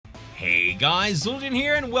Hey guys, Zueljin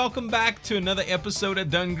here, and welcome back to another episode of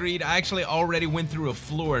Dungreed. I actually already went through a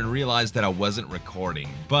floor and realized that I wasn't recording,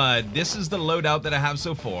 but this is the loadout that I have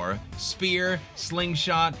so far. Spear,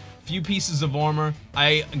 slingshot, few pieces of armor.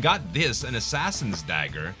 I got this, an assassin's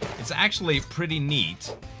dagger. It's actually pretty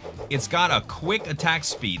neat. It's got a quick attack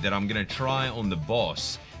speed that I'm gonna try on the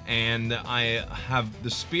boss. And I have the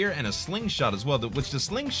spear and a slingshot as well, which the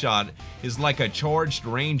slingshot is like a charged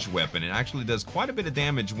ranged weapon. It actually does quite a bit of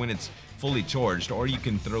damage when it's fully charged, or you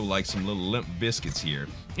can throw like some little limp biscuits here.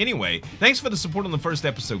 Anyway, thanks for the support on the first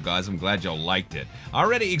episode, guys. I'm glad y'all liked it. I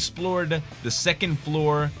already explored the second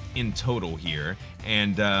floor in total here,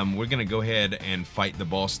 and we're gonna go ahead and fight the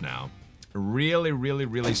boss now.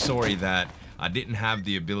 Really sorry that I didn't have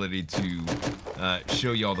the ability to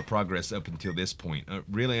show y'all the progress up until this point.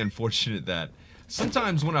 Really unfortunate that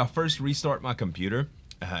sometimes when I first restart my computer,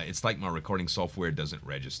 it's like my recording software doesn't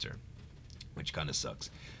register, which kind of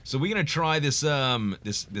sucks. So we're gonna try this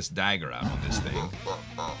this dagger out on this thing.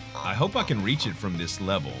 I hope I can reach it from this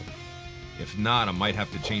level. If not, I might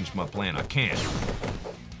have to change my plan. I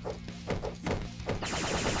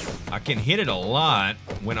can hit it a lot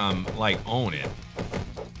when I'm like on it,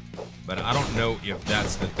 but I don't know if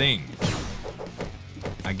that's the thing.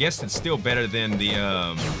 I guess it's still better than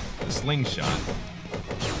the slingshot.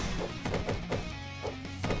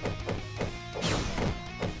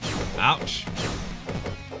 Ouch.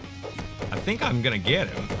 I think I'm gonna get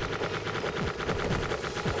him.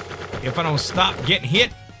 If I don't stop getting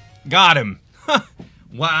hit, got him.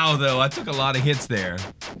 Wow, though, I took a lot of hits there.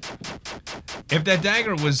 If that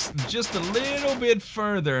dagger was just a little bit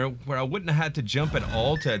further, where I wouldn't have had to jump at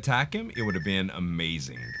all to attack him, it would have been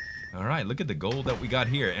amazing. All right, look at the gold that we got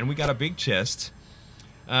here. And we got a big chest.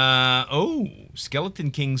 Oh,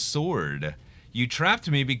 Skeleton King's sword. You trapped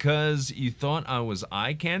me because you thought I was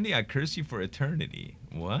eye candy? I curse you for eternity.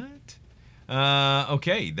 What?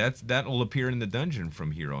 Okay, that will appear in the dungeon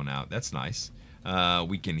from here on out. That's nice.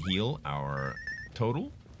 We can heal our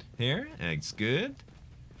total here. That's good.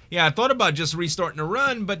 Yeah, I thought about just restarting a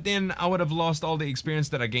run, but then I would have lost all the experience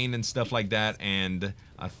that I gained and stuff like that, and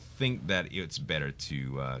I think that it's better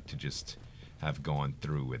to just have gone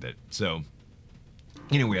through with it. So,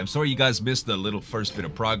 anyway, I'm sorry you guys missed the little first bit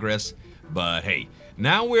of progress, but hey,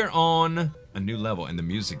 now we're on a new level, and the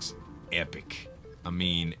music's epic. I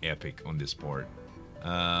mean, epic on this part.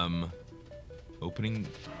 Opening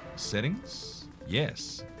settings?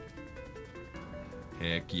 Yes.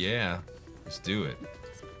 Heck yeah. Let's do it.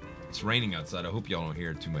 It's raining outside. I hope y'all don't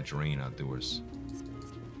hear too much rain outdoors.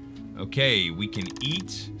 Okay, we can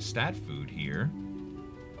eat stat food here.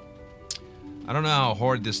 I don't know how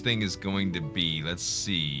hard this thing is going to be. Let's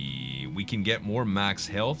see. We can get more max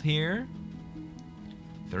health here.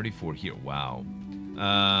 34 here. Wow.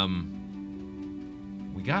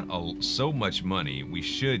 We got so much money. We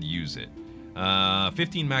should use it.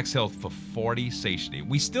 15 max health for 40 satiety.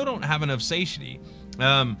 We still don't have enough satiety.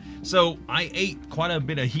 So I ate quite a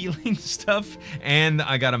bit of healing stuff, and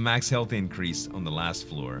I got a max health increase on the last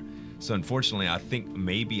floor. So unfortunately, I think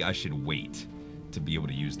maybe I should wait to be able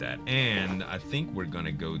to use that. And I think we're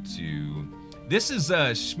gonna go to... This is,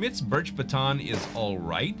 Schmidt's Birch Baton is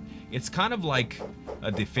alright. It's kind of like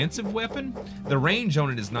a defensive weapon. The range on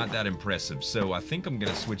it is not that impressive, so I think I'm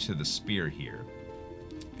gonna switch to the spear here.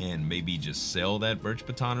 And maybe just sell that Birch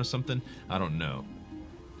Baton or something. I don't know.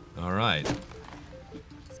 Alright.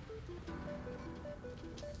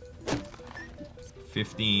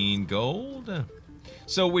 15 gold.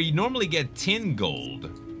 So we normally get 10 gold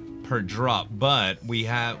per drop, but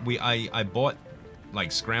I bought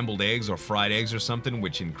like scrambled eggs or fried eggs or something,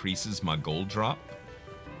 which increases my gold drop.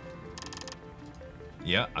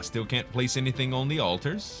 Yeah, I still can't place anything on the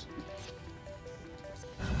altars.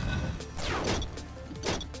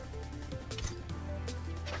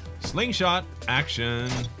 Slingshot action.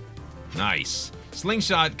 Nice.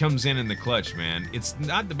 Slingshot comes in the clutch, man. It's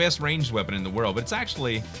not the best ranged weapon in the world, but it's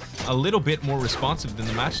actually a little bit more responsive than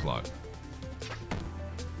the matchlock.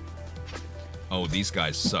 Oh, these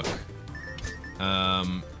guys suck.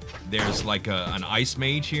 There's like an ice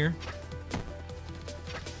mage here.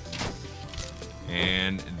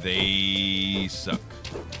 And they suck.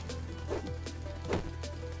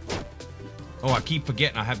 Oh, I keep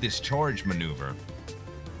forgetting I have this charge maneuver.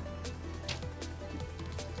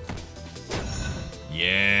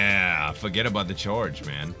 Yeah, forget about the charge,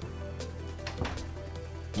 man.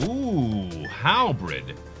 Ooh,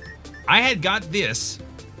 halberd. I had got this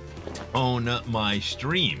on my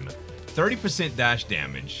stream. 30% dash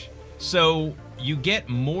damage. So you get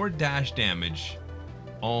more dash damage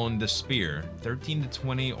on the spear. 13 to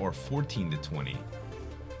 20 or 14 to 20.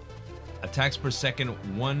 Attacks per second,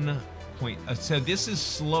 1 point. So this is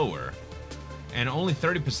slower. And only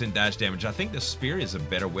 30% dash damage. I think the spear is a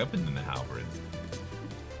better weapon than the halberd.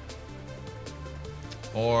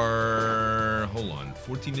 Or, hold on,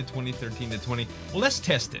 14 to 20, 13 to 20. Well, let's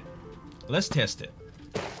test it. Let's test it.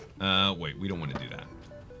 Wait, we don't want to do that.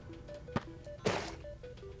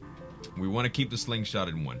 We want to keep the slingshot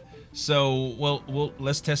in 1. So, well,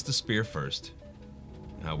 let's test the spear first.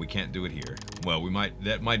 We can't do it here. Well, we might,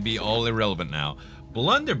 that might be all irrelevant now.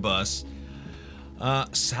 Blunderbuss,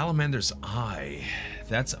 Salamander's Eye.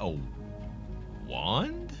 That's a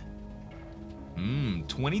wand?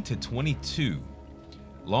 20 to 22.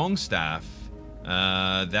 Longstaff,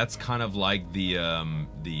 that's kind of like the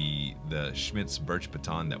Schmidt's birch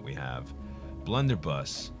baton that we have.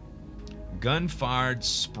 Blunderbuss, gun-fired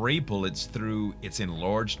spray bullets through its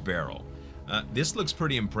enlarged barrel. This looks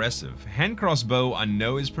pretty impressive. Hand crossbow, I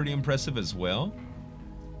know, is pretty impressive as well.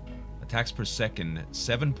 Attacks per second,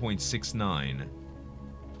 7.69.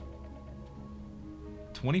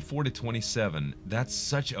 24 to 27. That's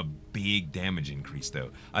such a big damage increase,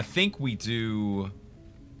 though. I think we do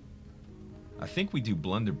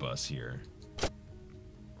blunderbuss here.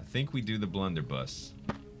 I think we do the blunderbuss.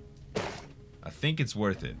 I think it's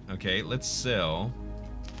worth it. Okay, let's sell.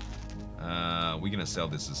 We're gonna sell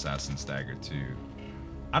this assassin's dagger too.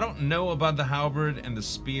 I don't know about the halberd and the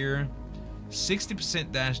spear.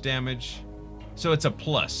 60% dash damage, so it's a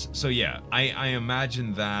plus. So yeah, I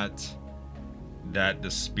imagine that the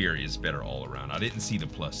spear is better all around. I didn't see the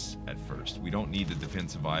plus at first. We don't need the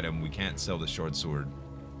defensive item. We can't sell the short sword.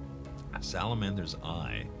 Salamander's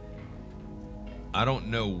Eye. I don't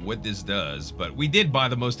know what this does, but we did buy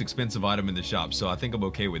the most expensive item in the shop, so I think I'm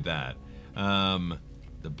okay with that.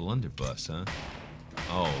 The blunderbuss, huh?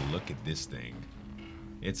 Oh, look at this thing.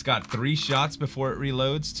 It's got 3 shots before it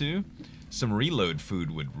reloads, too. Some reload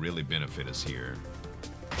food would really benefit us here.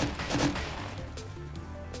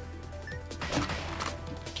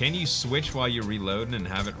 Can you switch while you're reloading and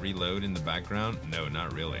have it reload in the background? No,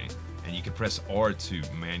 not really. And you can press R to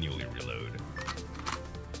manually reload.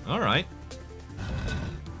 Alright.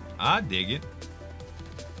 I dig it.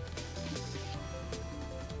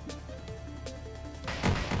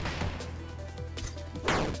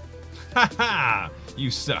 Haha!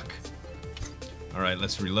 You suck. Alright,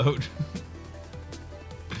 let's reload.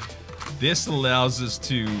 This allows us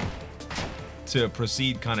to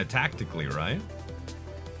proceed kind of tactically, right?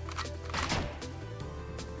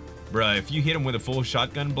 Bruh, if you hit him with a full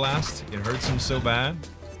shotgun blast, it hurts him so bad.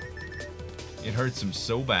 It hurts him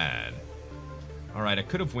so bad. Alright, I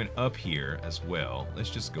could have went up here as well. Let's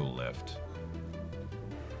just go left.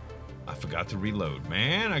 I forgot to reload.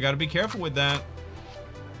 Man, I gotta be careful with that.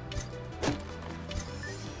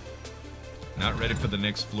 Not ready for the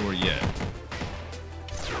next floor yet.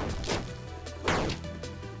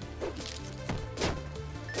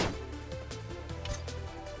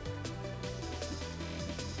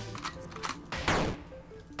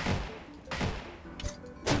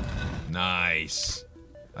 Nice.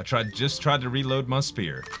 I just tried to reload my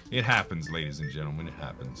spear. It happens, ladies and gentlemen. It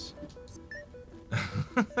happens.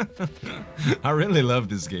 I really love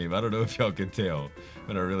this game. I don't know if y'all can tell,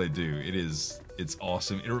 but I really do. It's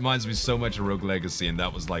awesome. It reminds me so much of Rogue Legacy, and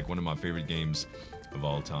that was like one of my favorite games of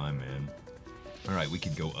all time, man. All right, we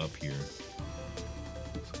could go up here.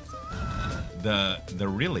 The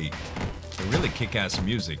really kick-ass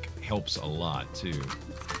music helps a lot too.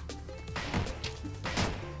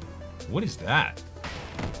 What is that?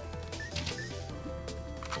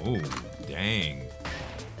 Oh, dang.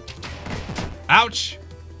 Ouch!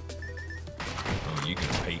 Oh, you're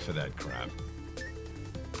gonna pay for that crap.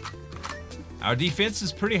 Our defense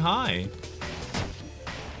is pretty high.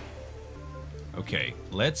 Okay,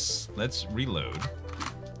 let's reload.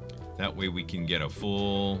 That way we can get a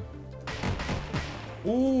full...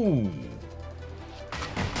 Ooh!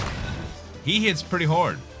 He hits pretty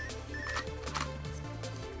hard.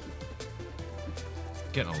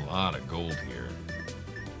 Getting a lot of gold here.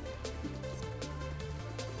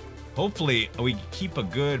 Hopefully, we keep a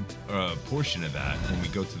good portion of that when we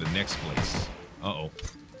go to the next place. Uh-oh.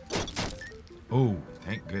 Oh,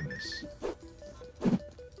 thank goodness.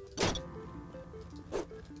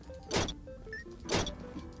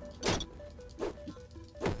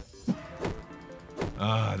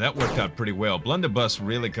 That worked out pretty well. Blunderbuss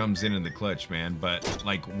really comes in the clutch, man. But,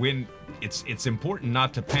 like, when... It's important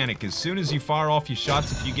not to panic. As soon as you fire off your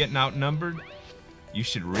shots, if you're getting outnumbered, you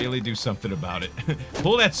should really do something about it.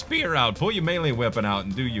 Pull that spear out. Pull your melee weapon out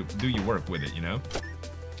and do your work with it, you know?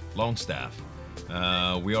 Longstaff.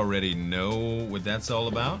 We already know what that's all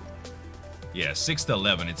about. Yeah, 6 to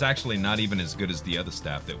 11. It's actually not even as good as the other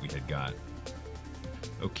staff that we had got.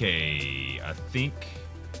 Okay, I think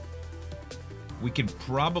we could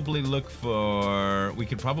probably look for... We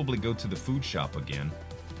could probably go to the food shop again.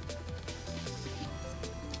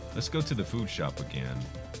 Let's go to the food shop again.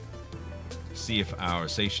 See if our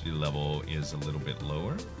satiety level is a little bit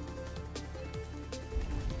lower.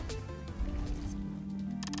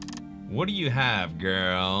 What do you have,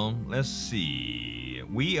 girl? Let's see.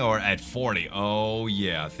 We are at 40. Oh,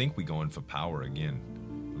 yeah. I think we're going for power again,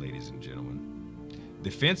 ladies and gentlemen.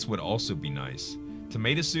 Defense would also be nice.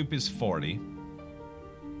 Tomato soup is 40.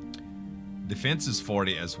 Defense is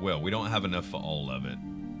 40 as well. We don't have enough for all of it.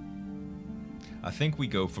 I think we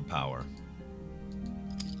go for power.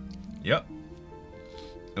 Yep.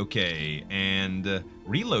 Okay, and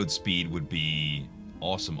reload speed would be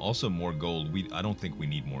awesome. Also more gold. I don't think we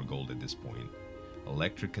need more gold at this point.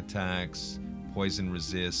 Electric attacks, poison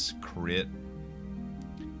resist, crit.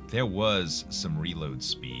 There was some reload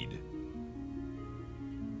speed.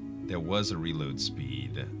 There was a reload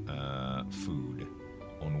speed food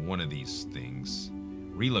on one of these things.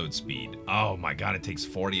 Reload speed. Oh my god, it takes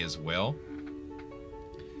 40 as well.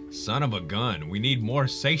 Son of a gun. We need more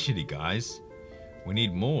satiety, guys. We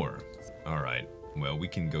need more. Alright. Well, we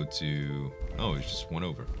can go to... Oh, it's just one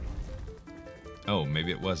over. Oh,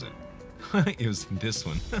 maybe it wasn't. It was this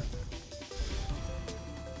one.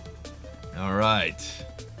 Alright.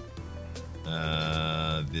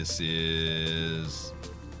 This is...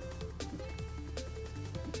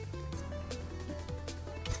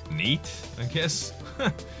 neat, I guess.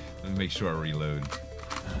 Let me make sure I reload.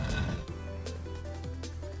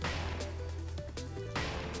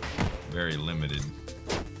 Very limited.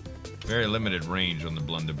 Very limited range on the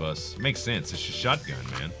blunderbuss. Makes sense. It's a shotgun,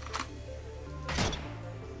 man.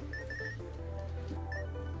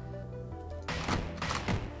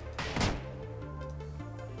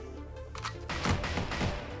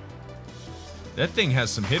 That thing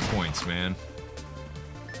has some hit points, man.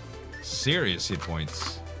 Serious hit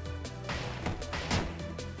points.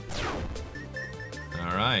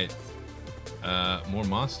 Alright. More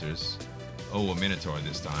monsters. Oh, a Minotaur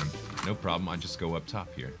this time. No problem, I just go up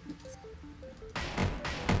top here.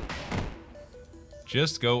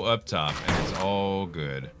 Just go up top, and it's all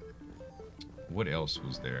good. What else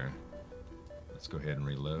was there? Let's go ahead and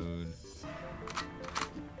reload.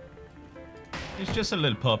 It's just a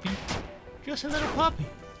little puppy. Just a little puppy.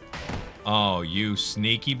 Oh, you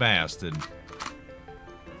sneaky bastard.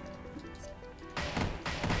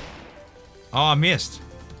 Oh, I missed.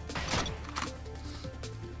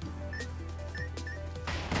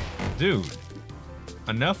 Dude.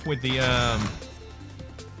 Enough with the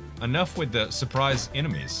surprise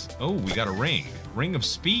enemies. Oh, we got a ring. Ring of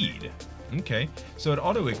speed. Okay. So it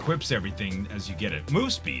auto-equips everything as you get it.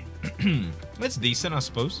 Move speed. That's decent, I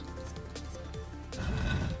suppose.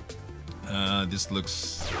 This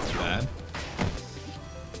looks bad.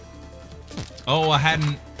 Oh, I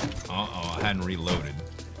hadn't reloaded.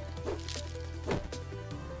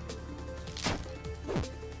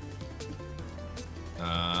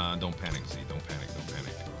 Don't panic, Z. Don't panic. Don't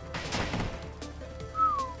panic.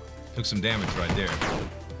 Took some damage right there.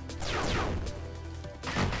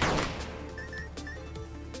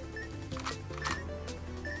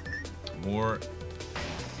 More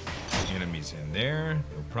enemies in there.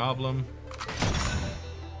 No problem.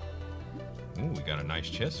 Ooh, we got a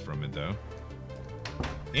nice chest from it, though.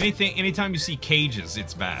 Anytime you see cages,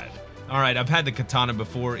 it's bad. Alright, I've had the katana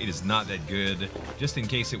before. It is not that good. Just in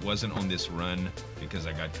case it wasn't on this run, because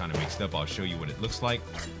I got kind of mixed up, I'll show you what it looks like.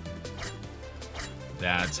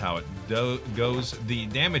 That's how it goes. The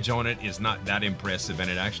damage on it is not that impressive,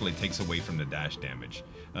 and it actually takes away from the dash damage.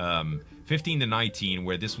 15 to 19,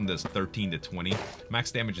 where this one does 13 to 20.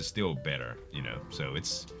 Max damage is still better, you know, so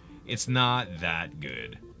it's not that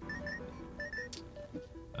good.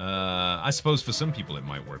 I suppose for some people it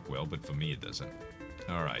might work well, but for me it doesn't.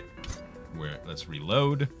 Alright. Let's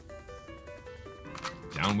reload.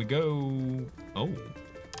 Down we go. Oh.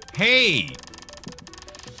 Hey!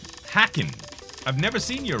 Hacking. I've never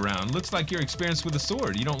seen you around. Looks like you're experienced with a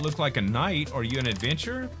sword. You don't look like a knight. Are you an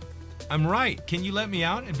adventurer? I'm right. Can you let me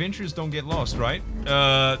out? Adventurers don't get lost, right?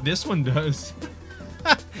 This one does.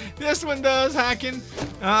 This one does, Hacking.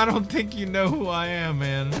 I don't think you know who I am,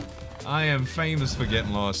 man. I am famous for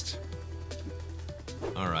getting lost.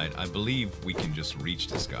 Alright, I believe we can just reach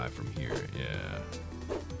this guy from here. Yeah.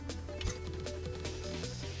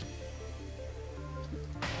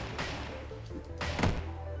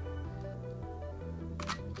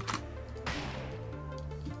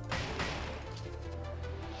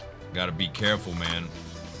 Gotta be careful, man.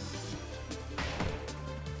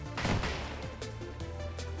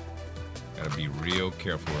 real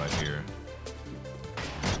careful right here.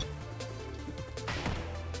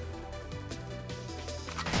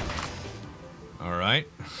 All right.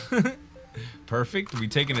 Perfect. We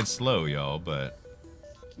taking it slow, y'all, but...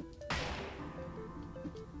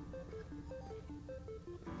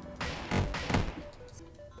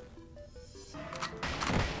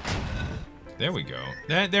 There we go.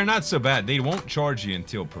 They're not so bad. They won't charge you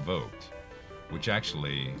until provoked, which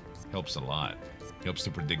actually helps a lot. Helps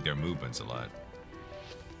to predict their movements a lot.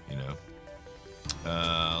 You know.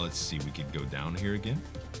 Let's see. We could go down here again.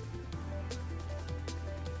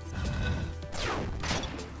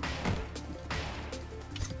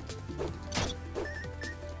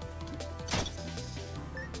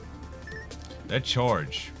 That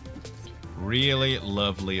charge. Really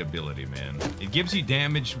lovely ability, man. It gives you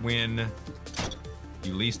damage when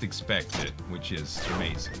you least expect it, which is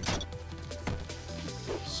amazing.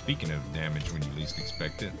 Speaking of damage when you least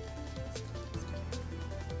expect it.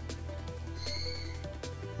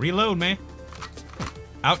 Reload, man.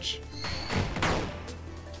 Ouch.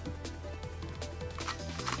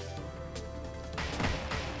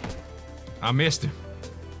 I missed him.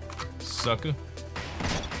 Sucker.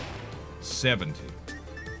 70.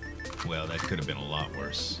 Well, that could have been a lot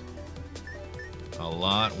worse. A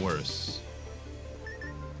lot worse.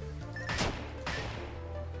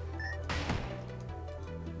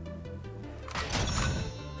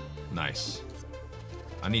 Nice.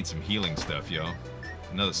 I need some healing stuff, yo.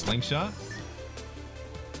 Another slingshot?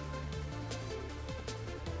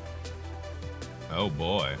 Oh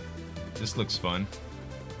boy. This looks fun.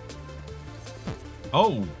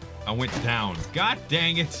 Oh! I went down. God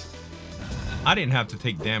dang it! I didn't have to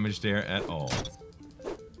take damage there at all.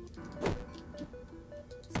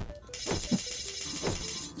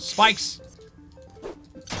 Spikes!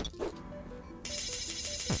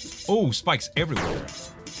 Oh, spikes everywhere.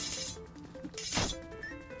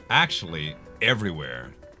 Actually,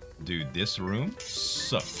 everywhere. Dude, this room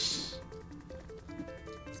sucks.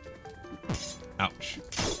 Ouch.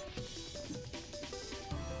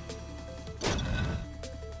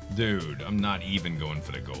 Dude, I'm not even going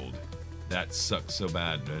for the gold. That sucks so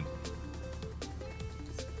bad, dude.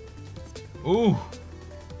 Ooh.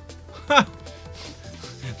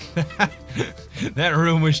 That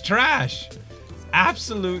room was trash.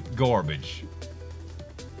 Absolute garbage.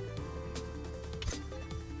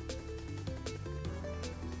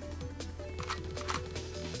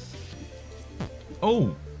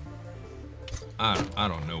 Oh. I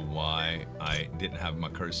don't know why I didn't have my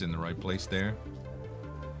cursor in the right place there.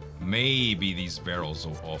 Maybe these barrels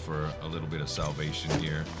will offer a little bit of salvation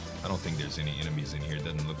here. I don't think there's any enemies in here. It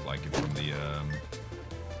doesn't look like it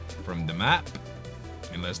from the map.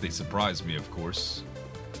 Unless they surprise me, of course.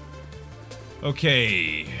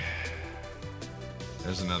 Okay.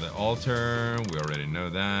 There's another altar. We already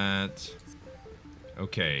know that.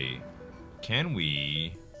 Okay. Can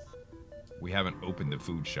we... We haven't opened the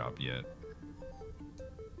food shop yet.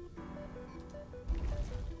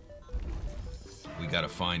 We gotta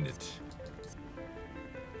find it.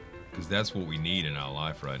 Because that's what we need in our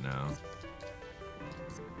life right now.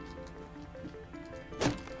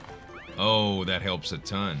 Oh, that helps a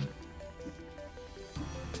ton.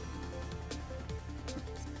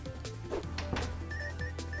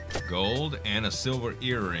 Gold and a silver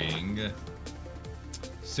earring.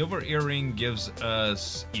 Silver earring gives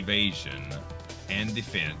us evasion and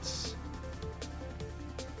defense.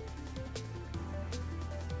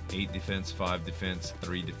 8 defense, 5 defense,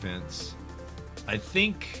 3 defense. I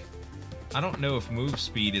don't know if move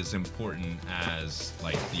speed is important as,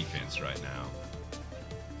 like, defense right now.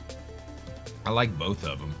 I like both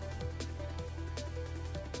of them.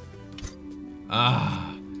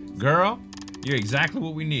 Ah, girl, you're exactly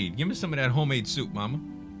what we need. Give me some of that homemade soup, mama.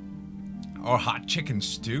 Or hot chicken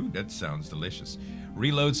stew. That sounds delicious.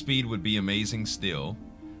 Reload speed would be amazing still,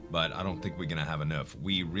 but I don't think we're gonna have enough.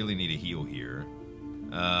 We really need a heal here.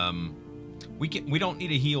 We don't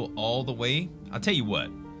need a heal all the way. I'll tell you what.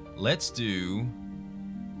 Let's do.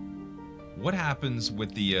 What happens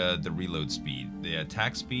with the reload speed? The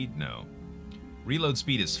attack speed? No. Reload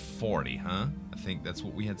speed is 40, huh? I think that's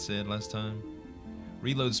what we had said last time.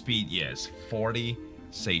 Reload speed, yes, 40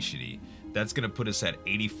 satiety. That's gonna put us at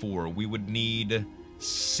 84. We would need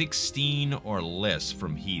 16 or less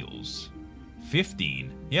from heals.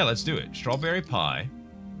 15. Yeah, let's do it. Strawberry pie.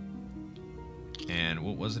 And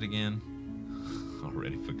what was it again?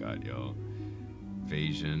 Already forgot, y'all.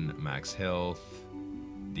 Evasion, max health,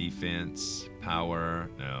 defense, power,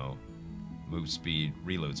 no. Move speed,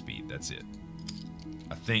 reload speed, that's it.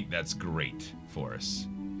 I think that's great for us.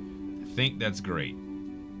 I think that's great.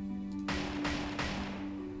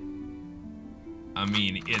 I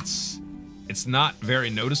mean, it's not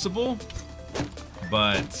very noticeable,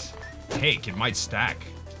 but hey, it might stack.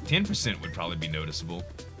 10% would probably be noticeable.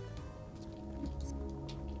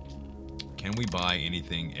 Can we buy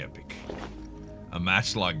anything epic? A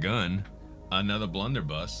matchlock gun, another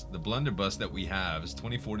blunderbuss. The blunderbuss that we have is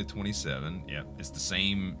 24 to 27. Yep, it's the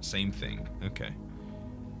same thing. Okay.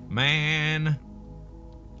 Man.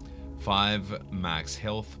 5 max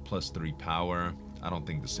health plus 3 power. I don't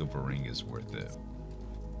think the silver ring is worth it.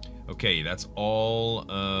 Okay, that's all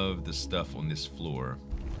of the stuff on this floor.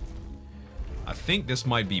 I think this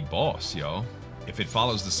might be boss, y'all. If it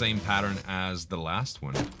follows the same pattern as the last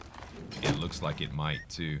one. It looks like it might,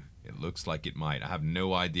 too. It looks like it might. I have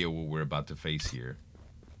no idea what we're about to face here.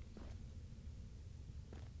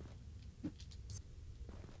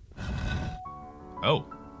 Oh.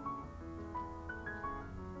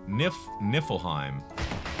 Niflheim.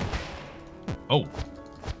 Oh.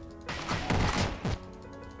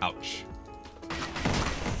 Ouch.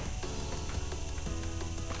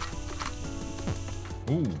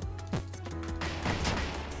 Ooh.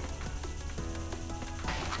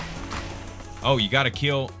 Oh, you gotta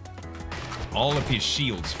kill all of his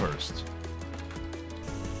shields first.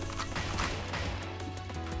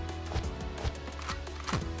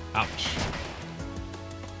 Ouch.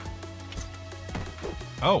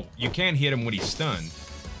 Oh, you can hit him when he's stunned.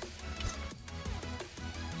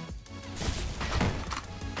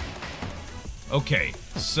 Okay,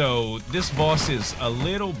 so this boss is a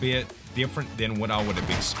little bit different than what I would have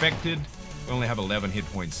expected. We only have 11 hit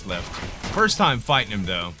points left. First time fighting him,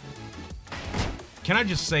 though. Can I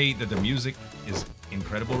just say that the music is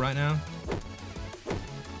incredible right now?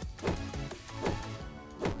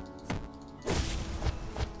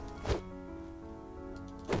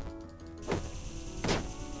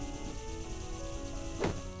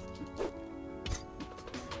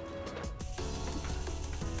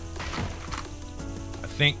 I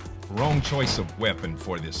think wrong choice of weapon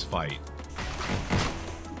for this fight.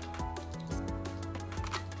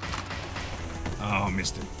 Oh,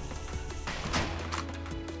 missed it.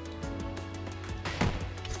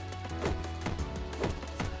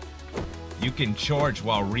 You can charge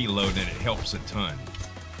while reloading, it helps a ton.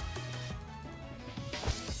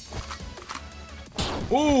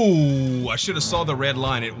 Ooh, I should have saw the red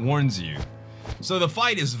line, it warns you. So the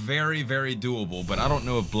fight is very, very doable, but I don't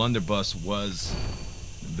know if blunderbuss was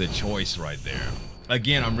the choice right there.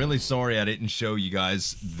 Again, I'm really sorry I didn't show you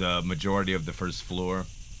guys the majority of the first floor.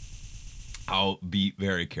 I'll be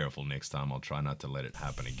very careful next time. I'll try not to let it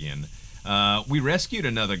happen again. We rescued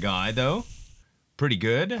another guy, though. Pretty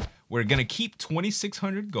good. We're gonna keep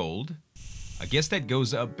 2,600 gold. I guess that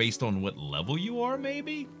goes up based on what level you are,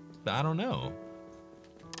 maybe? I don't know.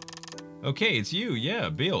 Okay, it's you. Yeah,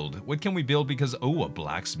 build. What can we build? Because, oh, a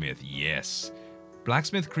blacksmith. Yes.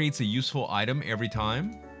 Blacksmith creates a useful item every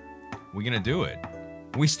time. We're gonna do it.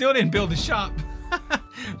 We still didn't build a shop.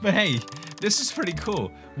 But hey, this is pretty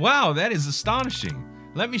cool. Wow, that is astonishing.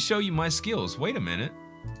 Let me show you my skills. Wait a minute.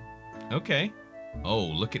 Okay. Oh,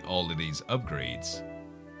 look at all of these upgrades.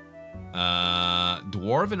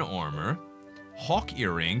 Dwarven armor, hawk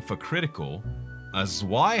earring for critical, a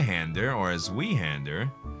Zweihander or a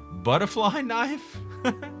Zweihander, butterfly knife.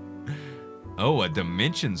 Oh, a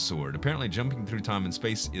dimension sword. Apparently jumping through time and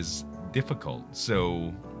space is difficult,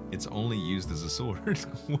 so it's only used as a sword.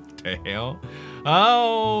 What the hell?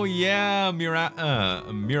 Oh, yeah, Miramasa.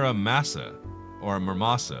 Or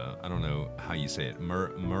Muramasa. I don't know how you say it.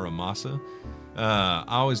 Muramasa? I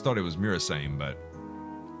always thought it was Mirasame, but...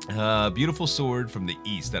 beautiful sword from the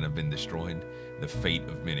east that have been destroyed. The fate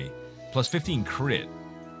of many. Plus 15 crit.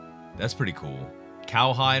 That's pretty cool.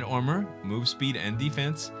 Cowhide armor. Move speed and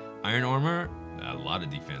defense. Iron armor. A lot of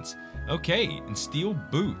defense. Okay, and steel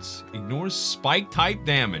boots. Ignores spike type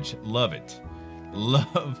damage. Love it.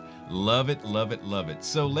 Love it, love it, love it.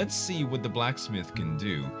 So let's see what the blacksmith can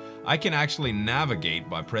do. I can actually navigate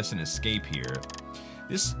by pressing escape here.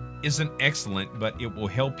 This isn't excellent, but it will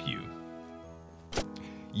help you.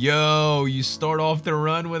 Yo, you start off the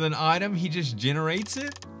run with an item, he just generates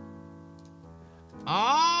it?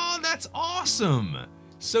 Oh, that's awesome.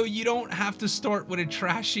 So you don't have to start with a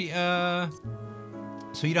trashy, so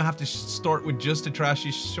you don't have to start with just a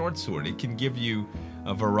trashy short sword. It can give you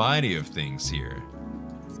a variety of things here.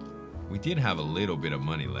 We did have a little bit of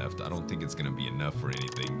money left. I don't think it's gonna be enough for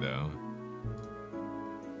anything though.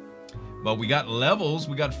 But we got levels,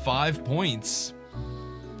 we got 5 points.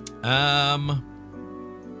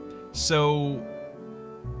 So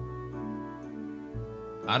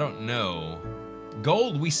I don't know.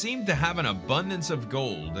 Gold, we seem to have an abundance of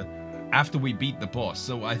gold after we beat the boss.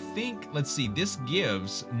 So I think, let's see, this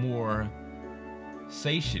gives more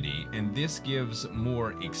satiety, and this gives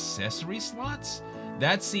more accessory slots.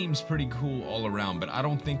 That seems pretty cool all around, but I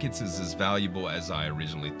don't think it's as valuable as I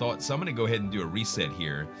originally thought. So I'm gonna go ahead and do a reset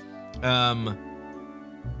here.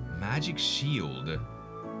 Magic Shield.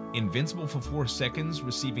 Invincible for 4 seconds,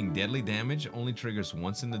 receiving deadly damage, only triggers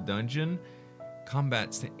once in the dungeon.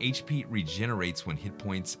 Combat's HP regenerates when hit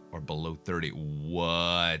points are below 30.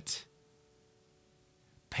 What?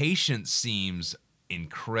 Patience seems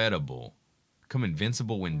incredible. Become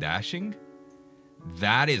invincible when dashing?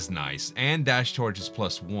 That is nice. And dash charges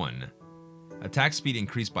 +1. Attack speed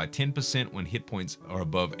increased by 10% when hit points are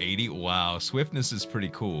above 80. Wow, swiftness is pretty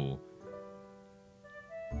cool.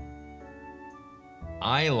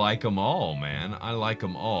 I like them all, man. I like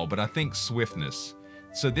them all, but I think swiftness.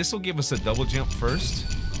 So this will give us a double jump first.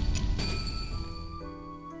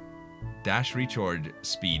 Dash recharge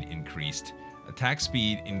speed increased. Attack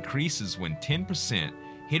speed increases when 10%.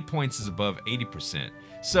 Hit points is above 80%.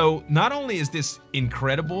 So not only is this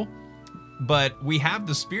incredible, but we have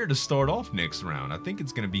the spear to start off next round. I think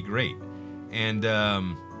it's going to be great. And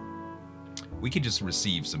we could just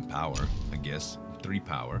receive some power, I guess. 3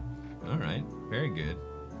 power. All right, very good.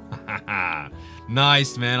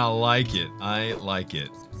 Nice, man. I like it. I like it.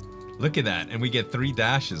 Look at that. And we get 3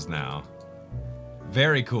 dashes now.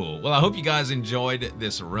 Very cool. Well, I hope you guys enjoyed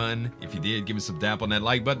this run. If you did, give me some tap on that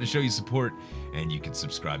like button to show you support. And you can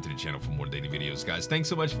subscribe to the channel for more daily videos, guys. Thanks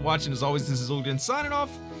so much for watching. As always, this is Zueljin signing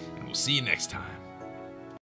off. And we'll see you next time.